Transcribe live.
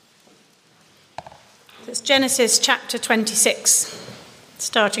It's Genesis chapter 26,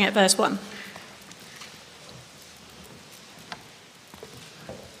 starting at verse 1.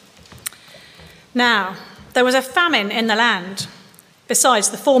 Now, there was a famine in the land, besides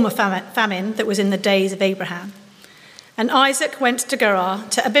the former famine that was in the days of Abraham. And Isaac went to Gerar,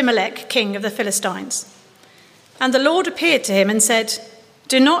 to Abimelech, king of the Philistines. And the Lord appeared to him and said,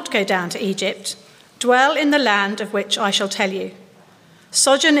 "Do not go down to Egypt. Dwell in the land of which I shall tell you.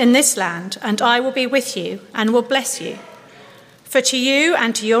 Sojourn in this land, and I will be with you and will bless you. For to you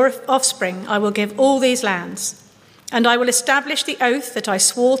and to your offspring I will give all these lands, and I will establish the oath that I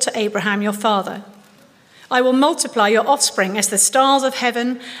swore to Abraham your father. I will multiply your offspring as the stars of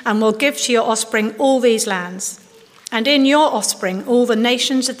heaven, and will give to your offspring all these lands. And in your offspring all the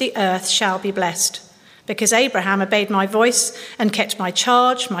nations of the earth shall be blessed, because Abraham obeyed my voice and kept my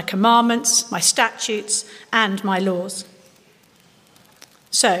charge, my commandments, my statutes, and my laws."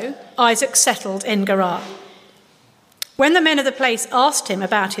 So Isaac settled in Gerar. When the men of the place asked him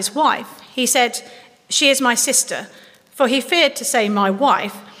about his wife, he said, "She is my sister," for he feared to say "my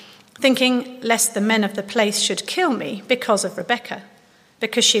wife," thinking lest the men of the place should kill me because of Rebekah,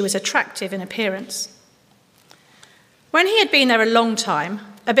 because she was attractive in appearance. When he had been there a long time,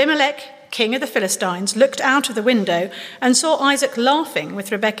 Abimelech, king of the Philistines, looked out of the window and saw Isaac laughing with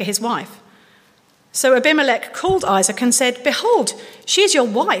Rebekah his wife. So Abimelech called Isaac and said, "Behold, she is your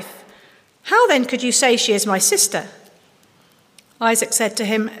wife. How then could you say she is my sister?" Isaac said to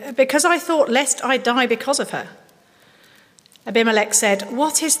him, "Because I thought lest I die because of her." Abimelech said,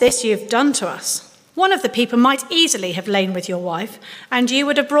 "What is this you have done to us? One of the people might easily have lain with your wife, and you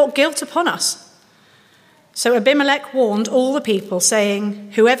would have brought guilt upon us." So Abimelech warned all the people,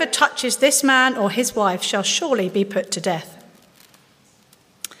 saying, "Whoever touches this man or his wife shall surely be put to death."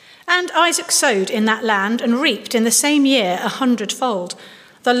 And Isaac sowed in that land and reaped in the same year 100-fold.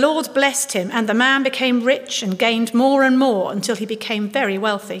 The Lord blessed him, and the man became rich and gained more and more until he became very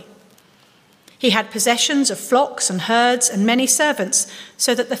wealthy. He had possessions of flocks and herds and many servants,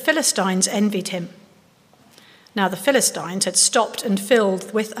 so that the Philistines envied him. Now the Philistines had stopped and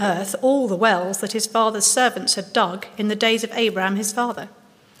filled with earth all the wells that his father's servants had dug in the days of Abraham his father.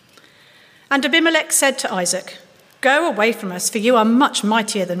 And Abimelech said to Isaac, "Go away from us, for you are much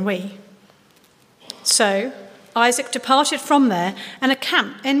mightier than we." So Isaac departed from there and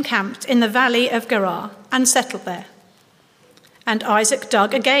encamped in the valley of Gerar and settled there. And Isaac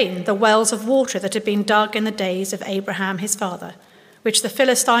dug again the wells of water that had been dug in the days of Abraham his father, which the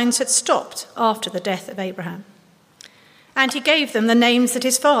Philistines had stopped after the death of Abraham. And he gave them the names that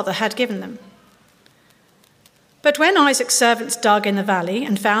his father had given them. But when Isaac's servants dug in the valley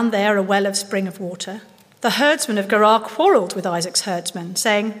and found there a well of spring of water, the herdsmen of Gerar quarrelled with Isaac's herdsmen,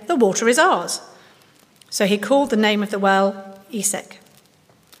 saying, "The water is ours." So he called the name of the well Esek,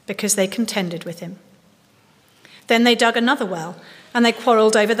 because they contended with him. Then they dug another well, and they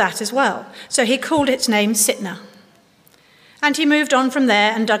quarrelled over that as well. So he called its name Sitnah. And he moved on from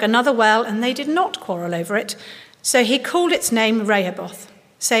there and dug another well, and they did not quarrel over it. So he called its name Rehoboth,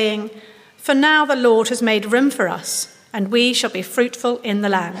 saying, "For now the Lord has made room for us, and we shall be fruitful in the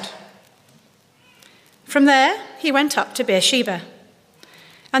land." From there he went up to Beersheba.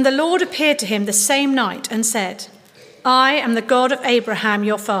 And the Lord appeared to him the same night and said, "I am the God of Abraham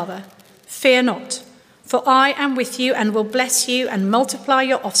your father. Fear not, for I am with you and will bless you and multiply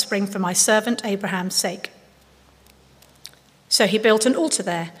your offspring for my servant Abraham's sake." So he built an altar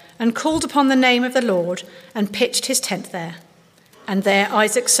there and called upon the name of the Lord and pitched his tent there. And there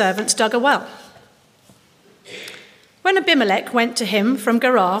Isaac's servants dug a well. When Abimelech went to him from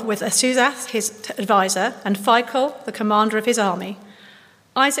Gerar with Ahuzzath his advisor and Phicol the commander of his army,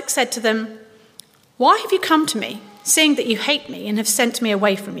 Isaac said to them, "Why have you come to me, seeing that you hate me and have sent me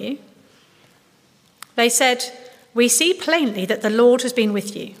away from you?" They said, "We see plainly that the Lord has been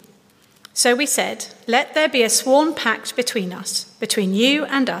with you." So we said, "Let there be a sworn pact between us, between you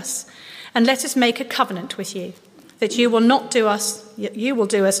and us, and let us make a covenant with you, that you will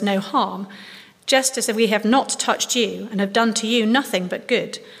do us no harm, just as we have not touched you and have done to you nothing but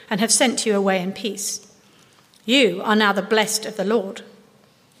good, and have sent you away in peace. You are now the blessed of the Lord."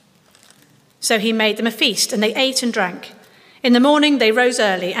 So he made them a feast, and they ate and drank. In the morning they rose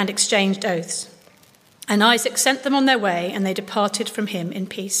early and exchanged oaths. And Isaac sent them on their way, and they departed from him in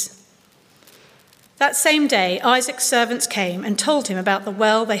peace. That same day Isaac's servants came and told him about the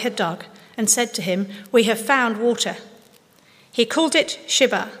well they had dug, and said to him, "We have found water." He called it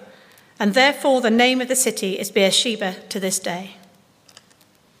Shibah, and therefore the name of the city is Beersheba to this day.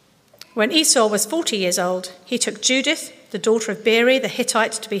 When Esau was 40 years old, he took Judith, the daughter of Beeri the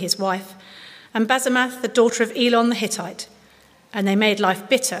Hittite, to be his wife, and Basemath, the daughter of Elon the Hittite, and they made life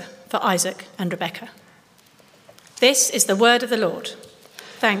bitter for Isaac and Rebekah. This is the word of the Lord.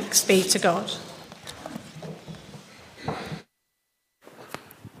 Thanks be to God.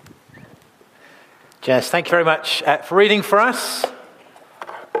 Jess, thank you very much for reading for us.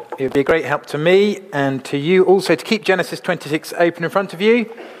 It would be a great help to me and to you also to keep Genesis 26 open in front of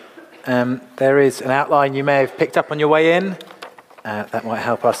you. There is an outline you may have picked up on your way in. That might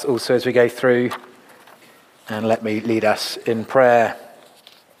help us also as we go through. And let me lead us in prayer.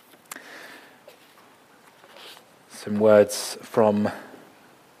 Some words from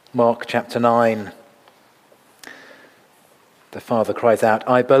Mark chapter 9. The father cries out,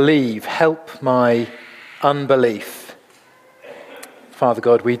 "I believe, help my unbelief." Father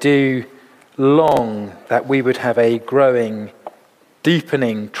God, we do long that we would have a growing,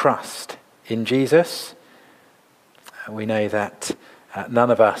 deepening trust in Jesus. We know that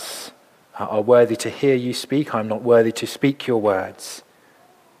none of us are worthy to hear you speak. I'm not worthy to speak your words.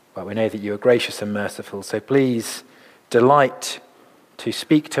 But we know that you are gracious and merciful. So please delight to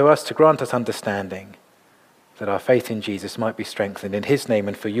speak to us, to grant us understanding, that our faith in Jesus might be strengthened. In his name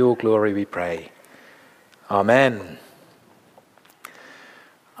and for your glory we pray. Amen.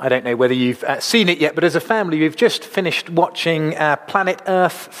 I don't know whether you've seen it yet, but as a family, we've just finished watching Planet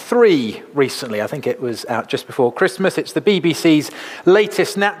Earth 3 recently. I think it was out just before Christmas. It's the BBC's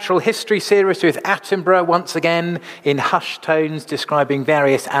latest natural history series with Attenborough once again in hushed tones describing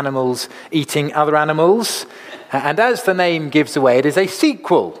various animals eating other animals. And as the name gives away, it is a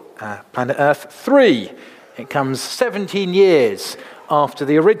sequel, Planet Earth 3. It comes 17 years after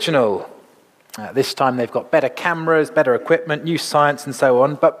the original. This time they've got better cameras, better equipment, new science and so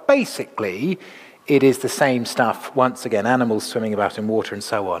on. But basically, it is the same stuff once again, animals swimming about in water and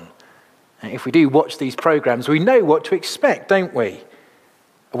so on. And if we do watch these programs, we know what to expect, don't we?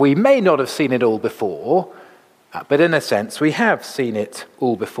 We may not have seen it all before, but in a sense, we have seen it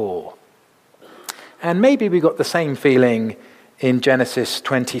all before. And maybe we got the same feeling in Genesis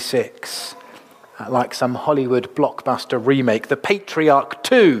 26, like some Hollywood blockbuster remake, The Patriarch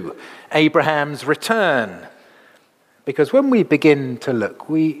 2, Abraham's Return. Because when we begin to look,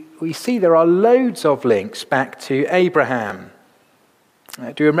 we see there are loads of links back to Abraham.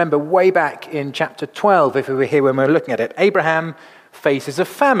 Do you remember way back in chapter 12, if we were here when we were looking at it, Abraham faces a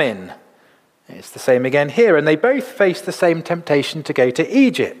famine. It's the same again here, and they both face the same temptation to go to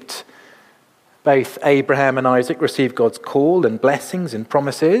Egypt. Both Abraham and Isaac receive God's call and blessings and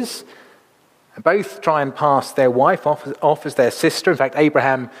promises. Both try and pass their wife off as their sister. In fact,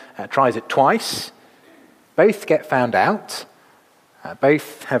 Abraham tries it twice. Both get found out.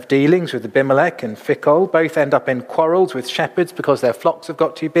 Both have dealings with Abimelech and Phicol. Both end up in quarrels with shepherds because their flocks have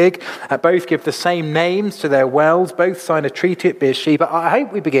got too big. Both give the same names to their wells. Both sign a treaty at Beersheba. I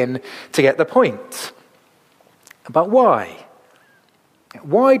hope we begin to get the point. But why?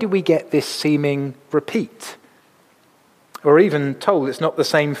 Why do we get this seeming repeat? We're even told it's not the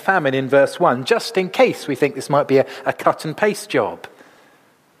same famine in verse 1, just in case we think this might be a cut and paste job.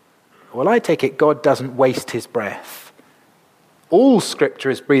 Well, I take it God doesn't waste his breath. All scripture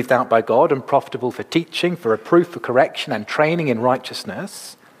is breathed out by God and profitable for teaching, for reproof, for correction, and training in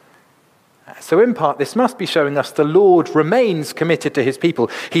righteousness. So in part, this must be showing us the Lord remains committed to his people.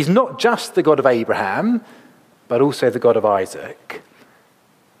 He's not just the God of Abraham, but also the God of Isaac.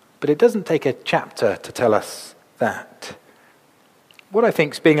 But it doesn't take a chapter to tell us that. What I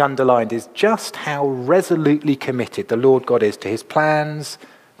think is being underlined is just how resolutely committed the Lord God is to his plans,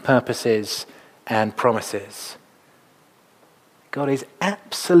 purposes, and promises. God is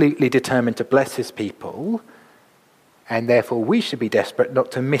absolutely determined to bless his people, and therefore we should be desperate not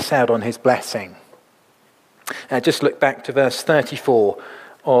to miss out on his blessing. Just look back to verse 34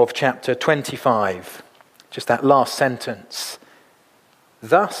 of chapter 25, just that last sentence.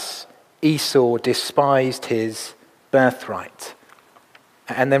 Thus Esau despised his birthright.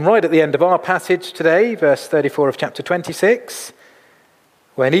 And then right at the end of our passage today, verse 34 of chapter 26,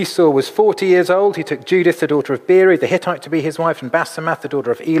 when Esau was 40 years old, he took Judith, the daughter of Beeri, the Hittite, to be his wife, and Basemath, the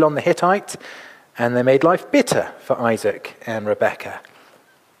daughter of Elon, the Hittite, and they made life bitter for Isaac and Rebekah.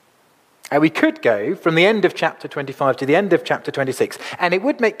 And we could go from the end of chapter 25 to the end of chapter 26, and it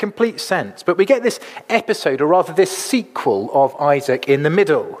would make complete sense, but we get this episode, or rather this sequel of Isaac in the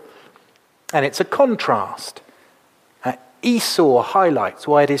middle, and it's a contrast. Esau highlights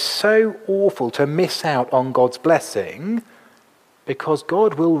why it is so awful to miss out on God's blessing, because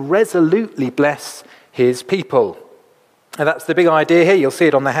God will resolutely bless his people. And that's the big idea here. You'll see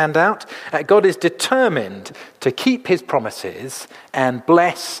it on the handout. God is determined to keep his promises and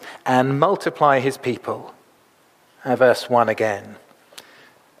bless and multiply his people. Verse 1 again.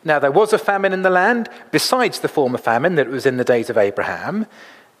 Now there was a famine in the land, besides the former famine that was in the days of Abraham.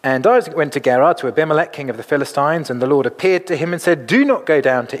 And Isaac went to Gerar to Abimelech, king of the Philistines, and the Lord appeared to him and said, "Do not go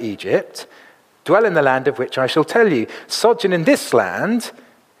down to Egypt. Dwell in the land of which I shall tell you. Sojourn in this land,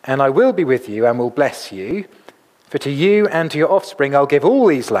 and I will be with you and will bless you. For to you and to your offspring I'll give all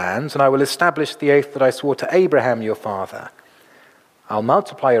these lands, and I will establish the oath that I swore to Abraham your father. I'll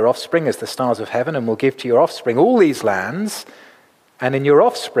multiply your offspring as the stars of heaven, and will give to your offspring all these lands, and in your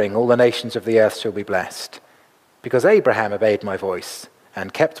offspring all the nations of the earth shall be blessed. Because Abraham obeyed my voice,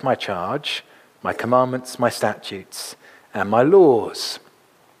 and kept my charge, my commandments, my statutes, and my laws."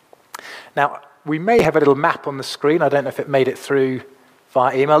 Now, we may have a little map on the screen. I don't know if it made it through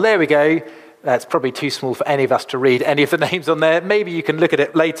via email. There we go. That's probably too small for any of us to read any of the names on there. Maybe you can look at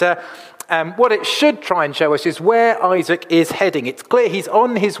it later. What it should try and show us is where Isaac is heading. It's clear he's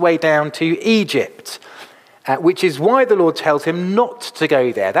on his way down to Egypt, which is why the Lord tells him not to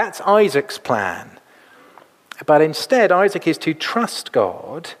go there. That's Isaac's plan. But instead, Isaac is to trust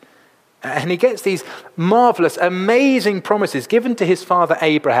God, and he gets these marvelous, amazing promises given to his father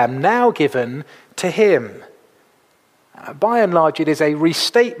Abraham, now given to him. By and large, it is a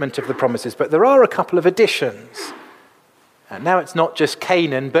restatement of the promises, but there are a couple of additions. And now it's not just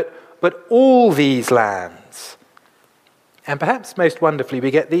Canaan, but all these lands. And perhaps most wonderfully,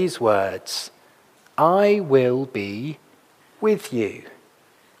 we get these words, "I will be with you."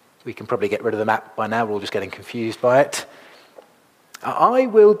 We can probably get rid of the map by now. We're all just getting confused by it. I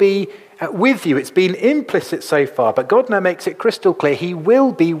will be with you. It's been implicit so far, but God now makes it crystal clear. He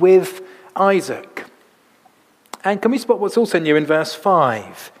will be with Isaac. And can we spot what's also new in verse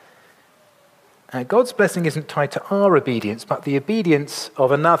 5? God's blessing isn't tied to our obedience, but the obedience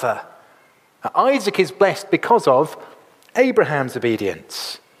of another. Isaac is blessed because of Abraham's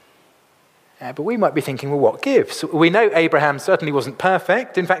obedience. But we might be thinking, well, what gives? We know Abraham certainly wasn't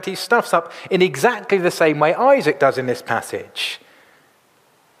perfect. In fact, he stuffs up in exactly the same way Isaac does in this passage.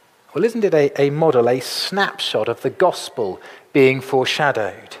 Well, isn't it a model, a snapshot of the gospel being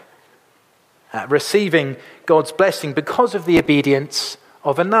foreshadowed? Receiving God's blessing because of the obedience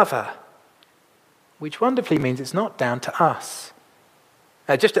of another, which wonderfully means it's not down to us.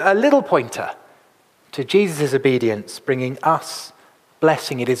 Just a little pointer to Jesus' obedience, bringing us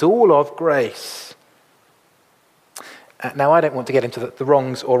blessing. It is all of grace. Now, I don't want to get into the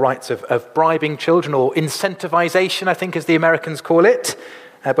wrongs or rights of bribing children, or incentivization, I think as the Americans call it,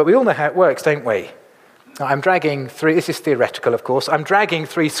 but we all know how it works, don't we? I'm dragging three, this is theoretical of course, I'm dragging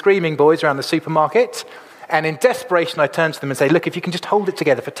three screaming boys around the supermarket, and in desperation I turn to them and say, look, if you can just hold it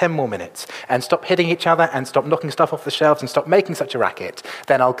together for 10 more minutes and stop hitting each other and stop knocking stuff off the shelves and stop making such a racket,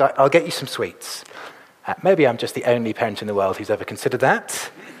 then I'll get you some sweets. Maybe I'm just the only parent in the world who's ever considered that,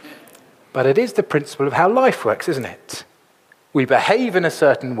 but it is the principle of how life works, isn't it? We behave in a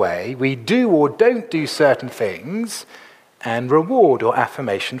certain way, we do or don't do certain things, and reward or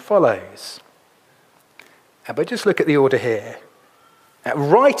affirmation follows. But just look at the order here.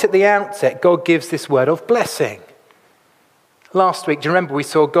 Right at the outset, God gives this word of blessing. Last week, do you remember we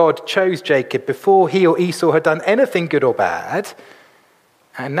saw God chose Jacob before he or Esau had done anything good or bad?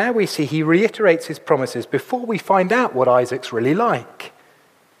 And now we see he reiterates his promises before we find out what Isaac's really like.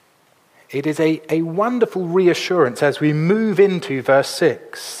 It is a wonderful reassurance as we move into verse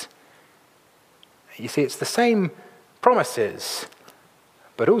 6. You see, it's the same promises,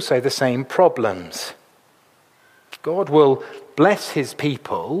 but also the same problems. God will bless his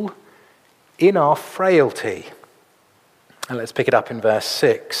people in our frailty. And let's pick it up in verse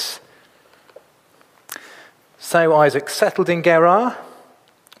 6. So Isaac settled in Gerar.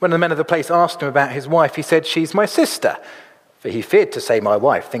 When the men of the place asked him about his wife, he said, "She's my sister." For he feared to say my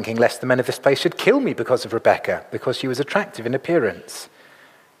wife, thinking lest the men of this place should kill me because of Rebekah, because she was attractive in appearance.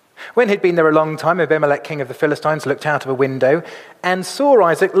 When he'd been there a long time, Abimelech, king of the Philistines, looked out of a window and saw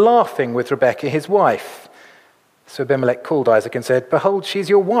Isaac laughing with Rebekah, his wife. So Abimelech called Isaac and said, "Behold, she's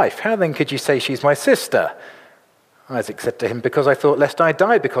your wife. How then could you say she's my sister?" Isaac said to him, "Because I thought lest I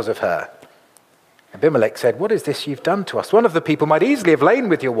die because of her." Abimelech said, "What is this you've done to us? One of the people might easily have lain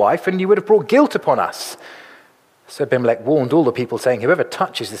with your wife, and you would have brought guilt upon us." So Abimelech warned all the people, saying, "Whoever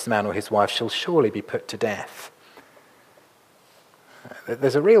touches this man or his wife shall surely be put to death."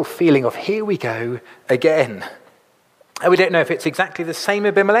 There's a real feeling of here we go again. We don't know if it's exactly the same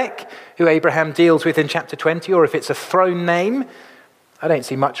Abimelech who Abraham deals with in chapter 20, or if it's a thrown name. I don't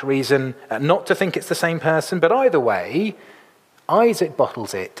see much reason not to think it's the same person, but either way, Isaac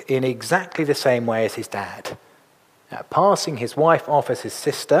bottles it in exactly the same way as his dad, passing his wife off as his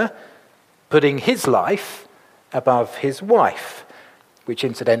sister, putting his life above his wife, which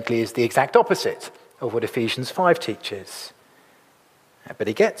incidentally is the exact opposite of what Ephesians 5 teaches. But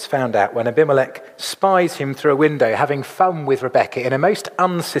he gets found out when Abimelech spies him through a window having fun with Rebekah in a most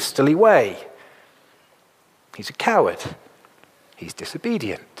unsisterly way. He's a coward. He's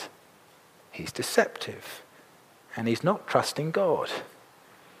disobedient. He's deceptive. And he's not trusting God.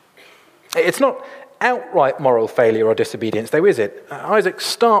 It's not outright moral failure or disobedience, though, is it? Isaac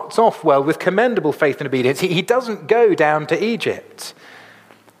starts off well with commendable faith and obedience. He doesn't go down to Egypt.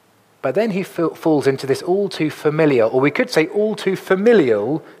 But then he falls into this all too familiar, or we could say all too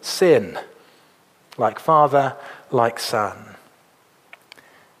familial sin. Like father, like son.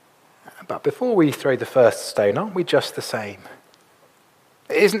 But before we throw the first stone, aren't we just the same?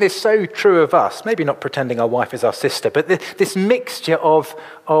 Isn't this so true of us? Maybe not pretending our wife is our sister, but this mixture of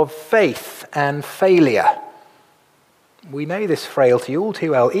faith and failure. We know this frailty all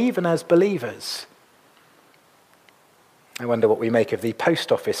too well, even as believers. I wonder what we make of the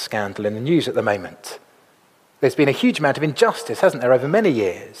post office scandal in the news at the moment. There's been a huge amount of injustice, hasn't there, over many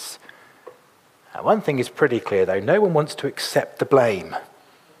years? One thing is pretty clear, though. No one wants to accept the blame.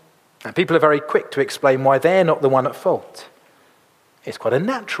 And people are very quick to explain why they're not the one at fault. It's quite a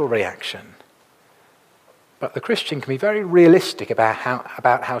natural reaction. But the Christian can be very realistic about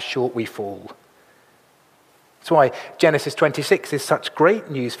how short we fall. That's why Genesis 26 is such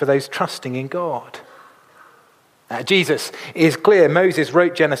great news for those trusting in God. Jesus is clear. Moses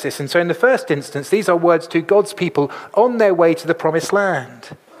wrote Genesis, and so in the first instance, these are words to God's people on their way to the promised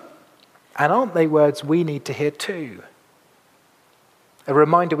land. And aren't they words we need to hear too? A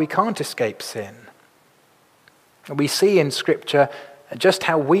reminder we can't escape sin. We see in Scripture just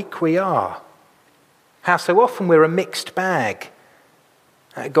how weak we are, how so often we're a mixed bag.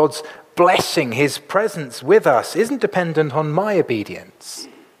 God's blessing, his presence with us, isn't dependent on my obedience,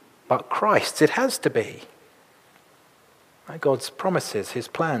 but Christ's. It has to be. God's promises, his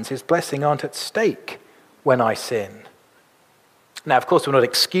plans, his blessing aren't at stake when I sin. Now, of course, we're not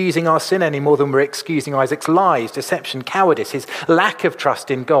excusing our sin any more than we're excusing Isaac's lies, deception, cowardice, his lack of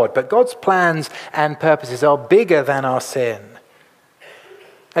trust in God. But God's plans and purposes are bigger than our sin.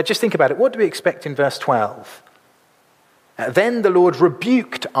 Just think about it. What do we expect in verse 12? Then the Lord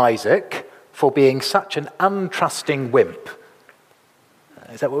rebuked Isaac for being such an untrusting wimp.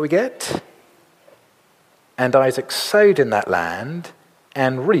 Is that what we get? And Isaac sowed in that land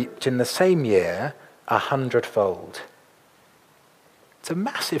and reaped in the same year 100-fold. It's a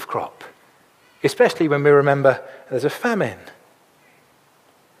massive crop, especially when we remember there's a famine.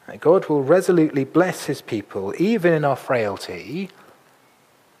 God will resolutely bless his people, even in our frailty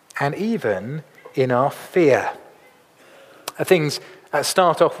and even in our fear. Things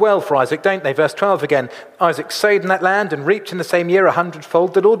start off well for Isaac, don't they? Verse 12 again. Isaac sowed in that land and reaped in the same year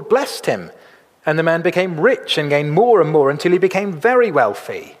 100-fold. The Lord blessed him. And the man became rich and gained more and more until he became very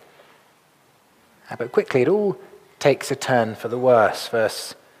wealthy. But quickly it all takes a turn for the worse.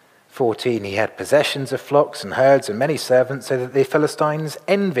 Verse 14, he had possessions of flocks and herds and many servants, so that the Philistines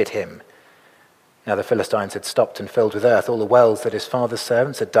envied him. Now the Philistines had stopped and filled with earth all the wells that his father's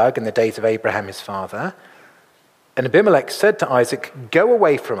servants had dug in the days of Abraham his father. And Abimelech said to Isaac, "Go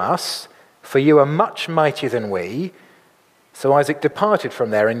away from us, for you are much mightier than we." So Isaac departed from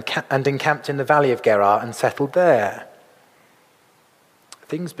there and encamped in the valley of Gerar and settled there.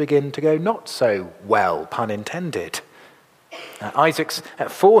 Things begin to go not so well, pun intended. Isaac's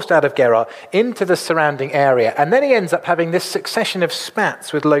forced out of Gerar into the surrounding area, and then he ends up having this succession of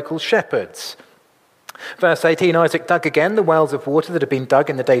spats with local shepherds. Verse 18, Isaac dug again the wells of water that had been dug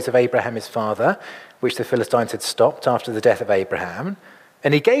in the days of Abraham his father, which the Philistines had stopped after the death of Abraham,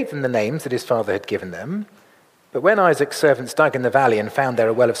 and he gave them the names that his father had given them. But when Isaac's servants dug in the valley and found there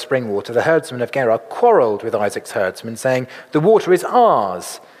a well of spring water, the herdsmen of Gerar quarreled with Isaac's herdsmen, saying, "The water is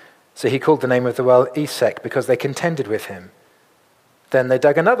ours." So he called the name of the well Esek, because they contended with him. Then they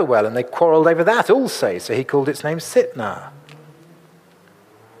dug another well, and they quarreled over that also, so he called its name Sitnah.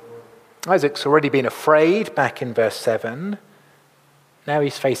 Isaac's already been afraid back in verse 7. Now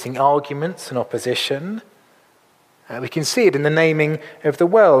he's facing arguments and opposition. We can see it in the naming of the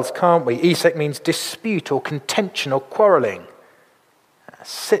wells, can't we? Esek means dispute or contention or quarrelling.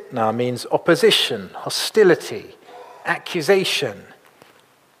 Sitnah means opposition, hostility, accusation.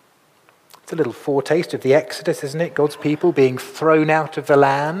 It's a little foretaste of the Exodus, isn't it? God's people being thrown out of the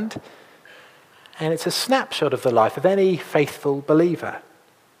land. And it's a snapshot of the life of any faithful believer.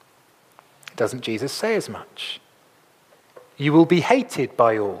 Doesn't Jesus say as much? You will be hated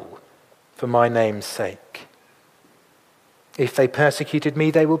by all for my name's sake. If they persecuted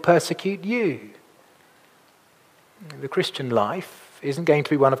me, they will persecute you. The Christian life isn't going to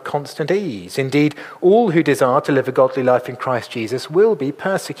be one of constant ease. Indeed, all who desire to live a godly life in Christ Jesus will be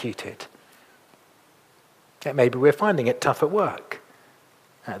persecuted. Maybe we're finding it tough at work.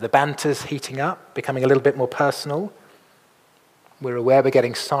 The banter's heating up, becoming a little bit more personal. We're aware we're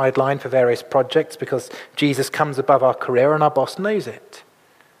getting sidelined for various projects because Jesus comes above our career and our boss knows it.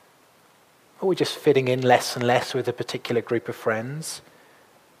 Or we're just fitting in less and less with a particular group of friends.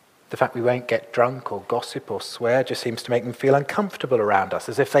 The fact we won't get drunk or gossip or swear just seems to make them feel uncomfortable around us,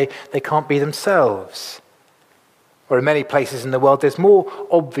 as if they can't be themselves. Or in many places in the world, there's more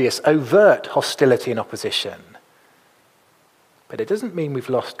obvious, overt hostility and opposition. But it doesn't mean we've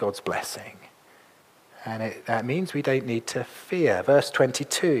lost God's blessing. And that means we don't need to fear. Verse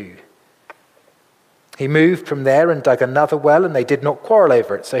 22. He moved from there and dug another well, and they did not quarrel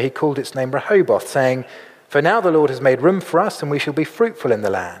over it. So he called its name Rehoboth, saying, "For now the Lord has made room for us, and we shall be fruitful in the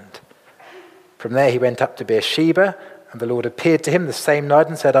land." From there he went up to Beersheba, and the Lord appeared to him the same night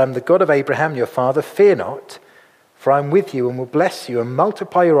and said, "I am the God of Abraham your father, fear not, for I am with you and will bless you and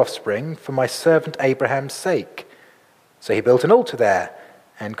multiply your offspring for my servant Abraham's sake." So he built an altar there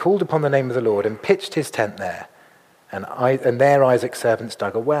and called upon the name of the Lord and pitched his tent there. And there Isaac's servants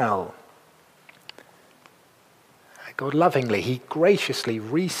dug a well. God lovingly, he graciously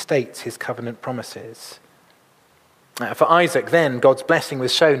restates his covenant promises. For Isaac then, God's blessing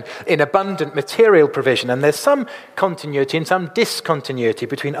was shown in abundant material provision, and there's some continuity and some discontinuity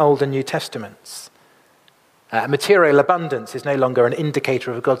between Old and New Testaments. Material abundance is no longer an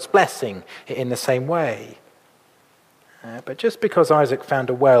indicator of God's blessing in the same way. But just because Isaac found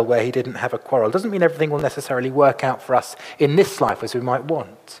a well where he didn't have a quarrel doesn't mean everything will necessarily work out for us in this life as we might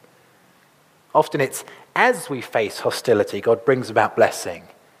want. Often it's as we face hostility, God brings about blessing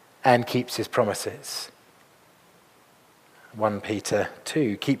and keeps his promises. 1 Peter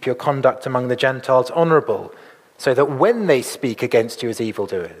 2, keep your conduct among the Gentiles honourable, so that when they speak against you as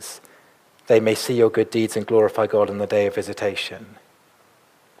evildoers, they may see your good deeds and glorify God on the day of visitation.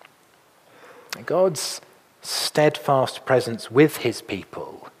 God's steadfast presence with his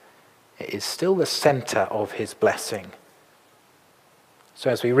people is still the centre of his blessing. So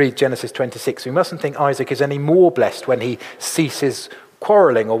as we read Genesis 26, we mustn't think Isaac is any more blessed when he ceases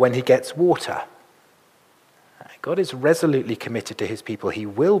quarrelling or when he gets water. God is resolutely committed to his people. He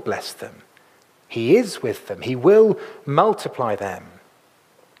will bless them. He is with them. He will multiply them.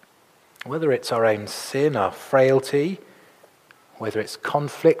 Whether it's our own sin, our frailty, whether it's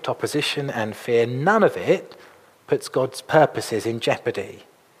conflict, opposition, and fear, none of it puts God's purposes in jeopardy.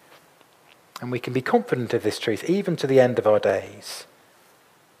 And we can be confident of this truth even to the end of our days.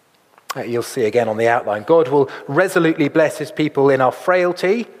 You'll see again on the outline, God will resolutely bless his people in our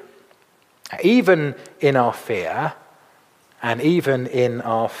frailty, even in our fear, and even in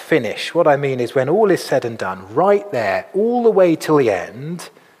our finish. What I mean is when all is said and done, right there, all the way till the end,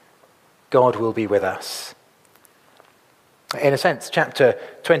 God will be with us. In a sense, chapter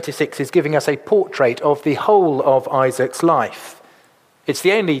 26 is giving us a portrait of the whole of Isaac's life. It's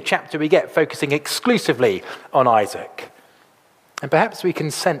the only chapter we get focusing exclusively on Isaac. And perhaps we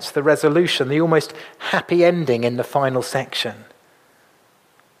can sense the resolution, the almost happy ending in the final section.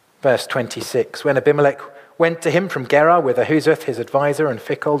 Verse 26, when Abimelech went to him from Gerar with Ahuzzath, his advisor, and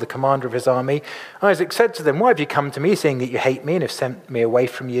Phicol, the commander of his army, Isaac said to them, "Why have you come to me, seeing that you hate me and have sent me away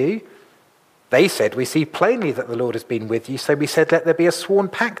from you?" They said, "We see plainly that the Lord has been with you, so we said, let there be a sworn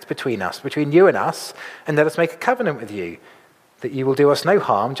pact between us, between you and us, and let us make a covenant with you, that you will do us no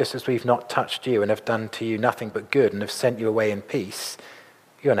harm, just as we've not touched you and have done to you nothing but good and have sent you away in peace.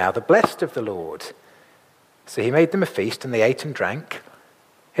 You are now the blessed of the Lord." So he made them a feast, and they ate and drank.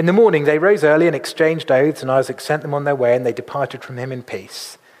 In the morning they rose early and exchanged oaths, and Isaac sent them on their way, and they departed from him in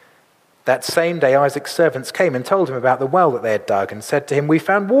peace. That same day Isaac's servants came and told him about the well that they had dug, and said to him, "We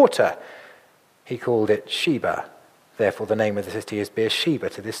found water." He called it Sheba. Therefore the name of the city is Beersheba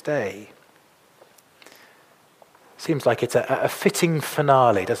to this day. Seems like it's a fitting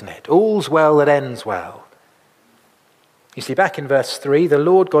finale, doesn't it? All's well that ends well. You see, back in verse 3, the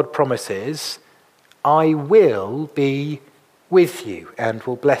Lord God promises, "I will be with you and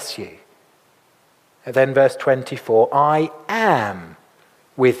will bless you." And then verse 24, "I am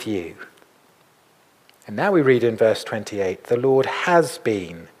with you." And now we read in verse 28, "The Lord has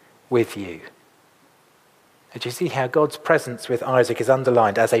been with you." And you see how God's presence with Isaac is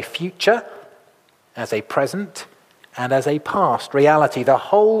underlined as a future, as a present, and as a past reality. The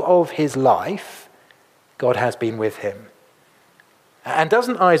whole of his life, God has been with him. And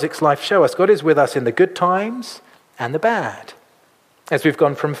doesn't Isaac's life show us God is with us in the good times and the bad? As we've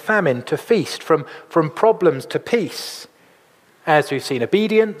gone from famine to feast, from problems to peace. As we've seen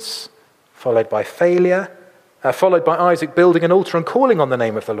obedience, followed by failure, followed by Isaac building an altar and calling on the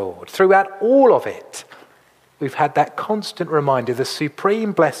name of the Lord. Throughout all of it, we've had that constant reminder, the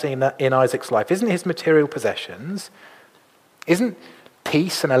supreme blessing in Isaac's life isn't his material possessions, isn't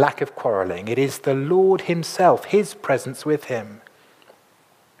peace and a lack of quarrelling. It is the Lord himself, his presence with him.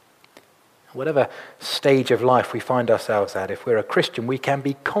 Whatever stage of life we find ourselves at, if we're a Christian, we can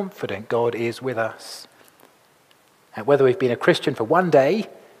be confident God is with us. And whether we've been a Christian for one day,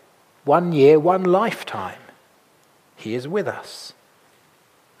 1 year, one lifetime, he is with us.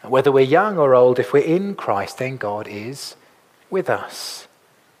 And whether we're young or old, if we're in Christ, then God is with us.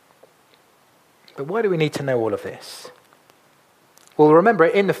 But why do we need to know all of this? Well, remember,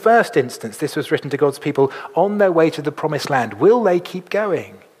 in the first instance, this was written to God's people on their way to the promised land. Will they keep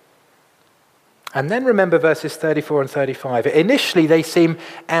going? And then remember verses 34 and 35. Initially, they seem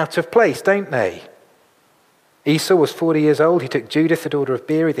out of place, don't they? Esau was 40 years old. He took Judith, the daughter of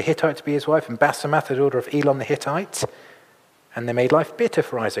Beeri, the Hittite, to be his wife, and Basemath, the daughter of Elon, the Hittite. And they made life bitter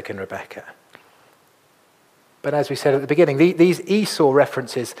for Isaac and Rebekah. But as we said at the beginning, these Esau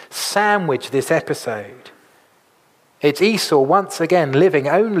references sandwich this episode. It's Esau once again living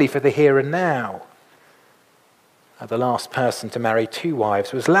only for the here and now. The last person to marry 2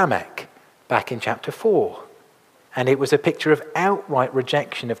 wives was Lamech, back in chapter 4. And it was a picture of outright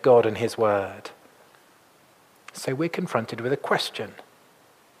rejection of God and his word. So we're confronted with a question.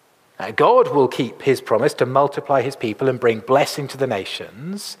 Now, God will keep his promise to multiply his people and bring blessing to the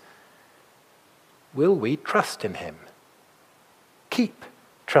nations. Will we trust in him? Keep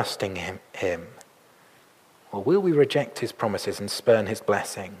trusting him? Or will we reject his promises and spurn his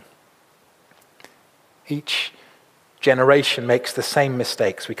blessing? Each generation makes the same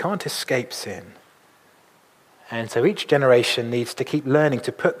mistakes. We can't escape sin. And so each generation needs to keep learning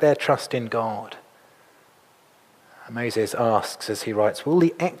to put their trust in God. Moses asks, as he writes, will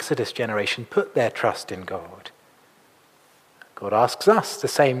the Exodus generation put their trust in God? God asks us the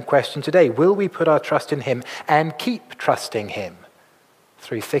same question today. Will we put our trust in him and keep trusting him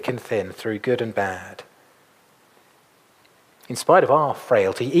through thick and thin, through good and bad? In spite of our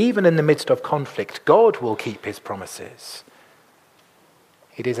frailty, even in the midst of conflict, God will keep his promises.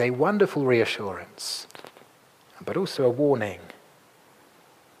 It is a wonderful reassurance, but also a warning.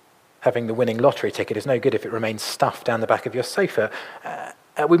 Having the winning lottery ticket is no good if it remains stuffed down the back of your sofa.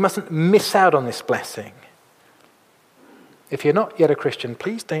 We mustn't miss out on this blessing. If you're not yet a Christian,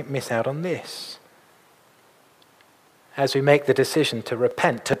 please don't miss out on this. As we make the decision to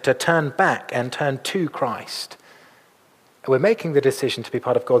repent, to turn back and turn to Christ, we're making the decision to be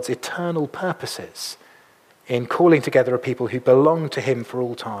part of God's eternal purposes in calling together a people who belong to him for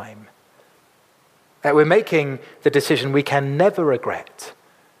all time. That we're making the decision we can never regret,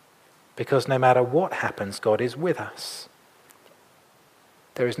 because no matter what happens, God is with us.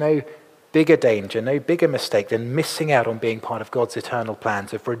 There is no bigger danger, no bigger mistake than missing out on being part of God's eternal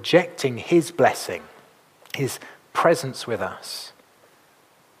plans, of rejecting his blessing, his presence with us.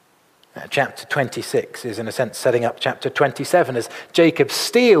 Chapter 26 is in a sense setting up chapter 27 as Jacob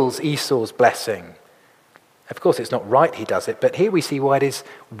steals Esau's blessing. Of course, it's not right he does it, but here we see why it is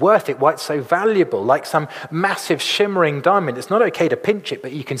worth it, why it's so valuable, like some massive shimmering diamond. It's not okay to pinch it,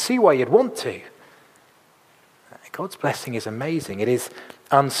 but you can see why you'd want to. God's blessing is amazing. It is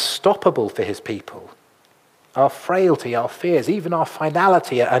unstoppable for his people. Our frailty, our fears, even our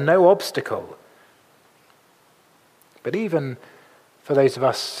finality are no obstacle. But even for those of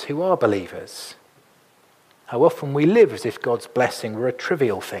us who are believers, how often we live as if God's blessing were a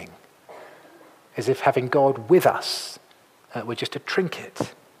trivial thing. As if having God with us were just a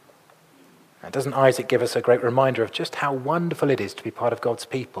trinket. Now, doesn't Isaac give us a great reminder of just how wonderful it is to be part of God's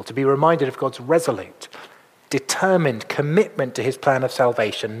people, to be reminded of God's resolute, determined commitment to his plan of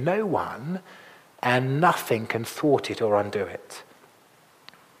salvation? No one and nothing can thwart it or undo it.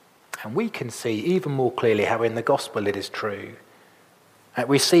 And we can see even more clearly how in the gospel it is true.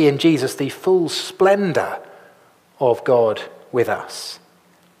 We see in Jesus the full splendor of God with us.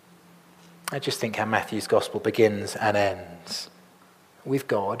 I just think how Matthew's gospel begins and ends with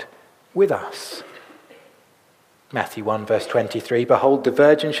God with us. Matthew 1 verse 23, behold, the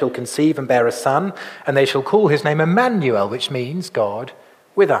virgin shall conceive and bear a son, and they shall call his name Emmanuel, which means God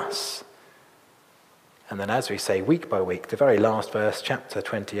with us. And then as we say week by week, the very last verse, chapter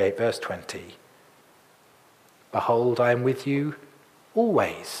 28 verse 20, behold, I am with you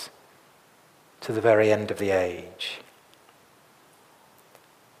always to the very end of the age.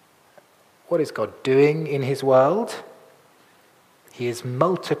 What is God doing in his world? He is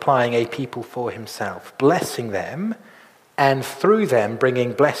multiplying a people for himself, blessing them, and through them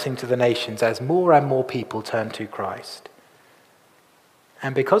bringing blessing to the nations as more and more people turn to Christ.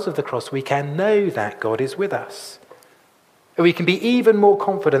 And because of the cross, we can know that God is with us. We can be even more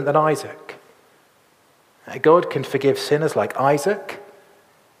confident than Isaac. God can forgive sinners like Isaac,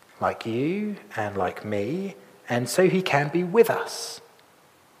 like you, and like me, and so he can be with us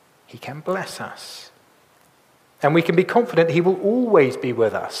he can bless us. And we can be confident he will always be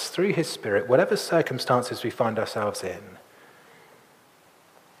with us through his Spirit, whatever circumstances we find ourselves in.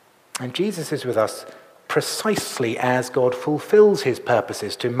 And Jesus is with us precisely as God fulfills his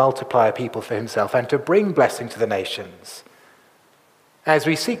purposes to multiply a people for himself and to bring blessing to the nations. As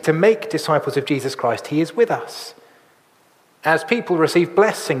we seek to make disciples of Jesus Christ, he is with us. As people receive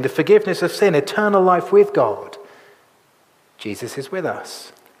blessing, the forgiveness of sin, eternal life with God, Jesus is with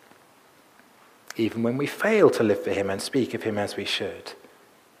us. Even when we fail to live for him and speak of him as we should,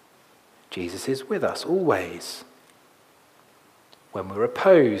 Jesus is with us always. When we're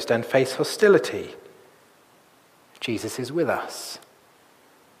opposed and face hostility, Jesus is with us.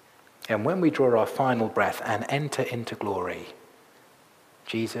 And when we draw our final breath and enter into glory,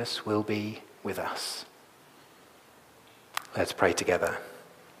 Jesus will be with us. Let's pray together.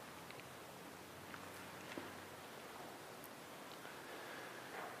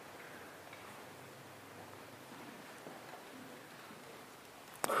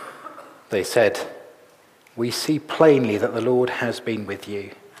 They said, "We see plainly that the Lord has been with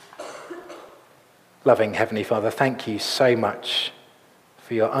you." Loving Heavenly Father, thank you so much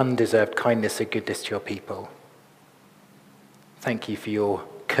for your undeserved kindness and goodness to your people. Thank you for your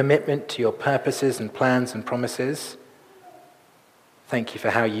commitment to your purposes and plans and promises. Thank you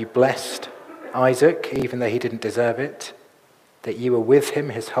for how you blessed Isaac, even though he didn't deserve it, that you were with him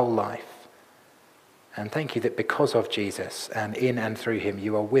his whole life. And thank you that because of Jesus and in and through him,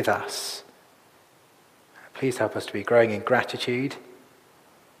 you are with us. Please help us to be growing in gratitude.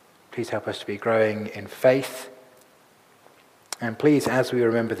 Please help us to be growing in faith. And please, as we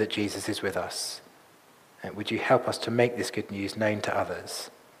remember that Jesus is with us, would you help us to make this good news known to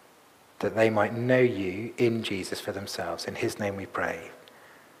others, that they might know you in Jesus for themselves. In his name we pray.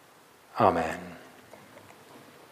 Amen.